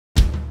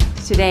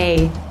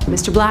Today,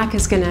 Mr. Black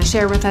is going to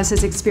share with us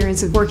his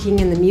experience of working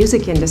in the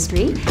music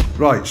industry.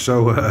 Right,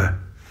 so,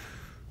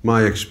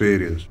 my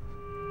experience.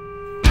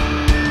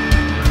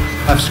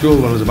 Left school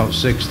when I was about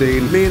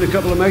 16. Me and a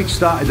couple of mates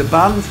started a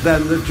band,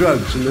 then the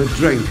drugs and the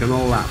drink and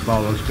all that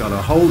bollocks got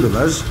a hold of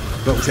us,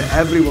 but to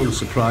everyone's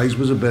surprise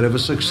was a bit of a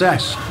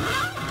success.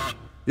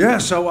 Yeah,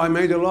 so I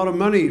made a lot of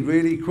money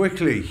really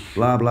quickly.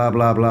 Blah, blah,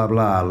 blah, blah,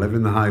 blah,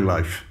 living the high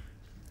life.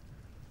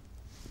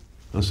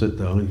 That's it,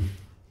 darling.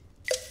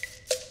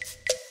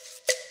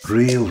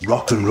 Real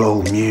rock and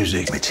roll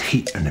music. It's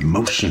heat and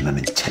emotion and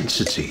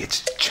intensity.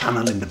 It's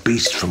channeling the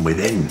beast from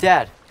within.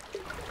 Dad,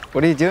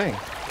 what are you doing?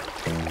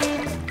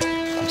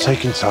 I'm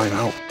taking time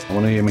out. I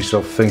want to hear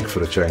myself think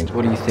for a change.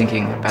 What are you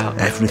thinking about?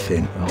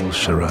 Everything. All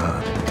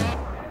charade.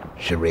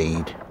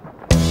 Charade.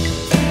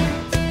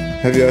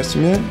 Have you asked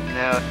him yet?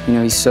 No. You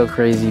know, he's so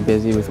crazy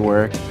busy with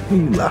work. What are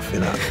you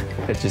laughing at?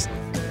 Just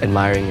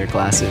admiring your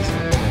glasses.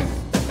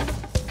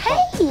 Hey,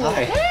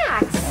 Hi.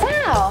 Max,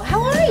 Sal,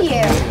 how are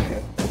you?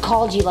 I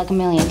called you like a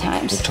million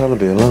times. I'm trying to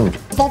be alone.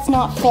 That's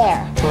not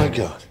fair. My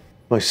God,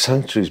 my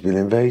sanctuary's been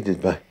invaded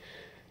by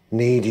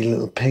needy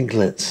little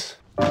piglets.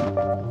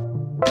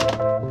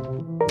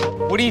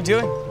 What are you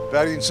doing?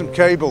 Burying some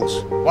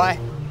cables, Why?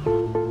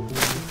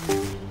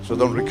 so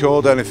don't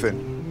record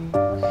anything.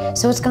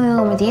 So what's going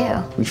on with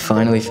you? We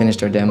finally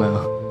finished our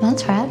demo.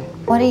 That's rad.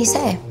 What did you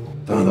say?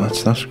 Oh,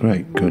 that's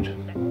great. Good.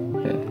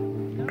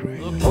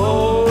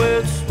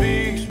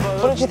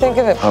 What did you think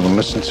of it? I haven't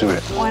listened to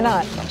it. Why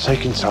not? I'm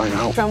taking time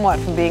out. From what?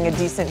 From being a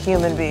decent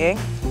human being?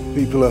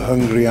 People are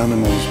hungry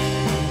animals.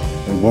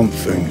 They want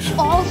things.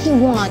 All he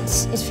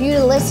wants is for you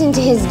to listen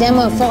to his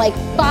demo for like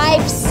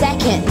 5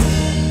 seconds.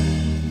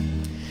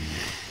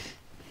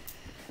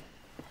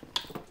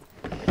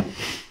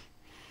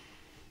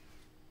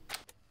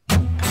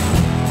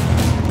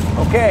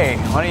 Okay,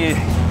 why don't you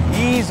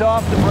ease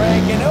off the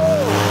brake and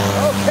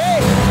okay.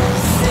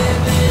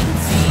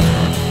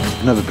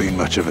 I've never been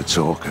much of a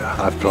talker.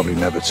 I've probably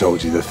never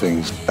told you the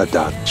things a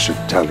dad should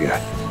tell you.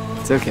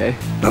 It's okay.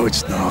 No,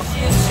 it's not.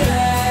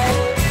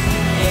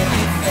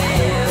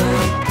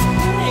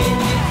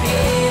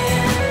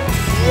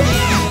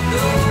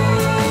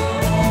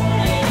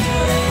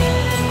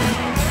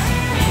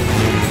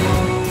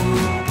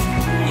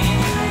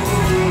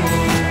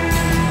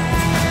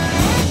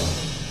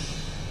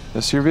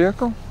 This your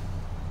vehicle?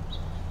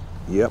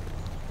 Yep.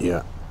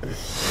 Yeah.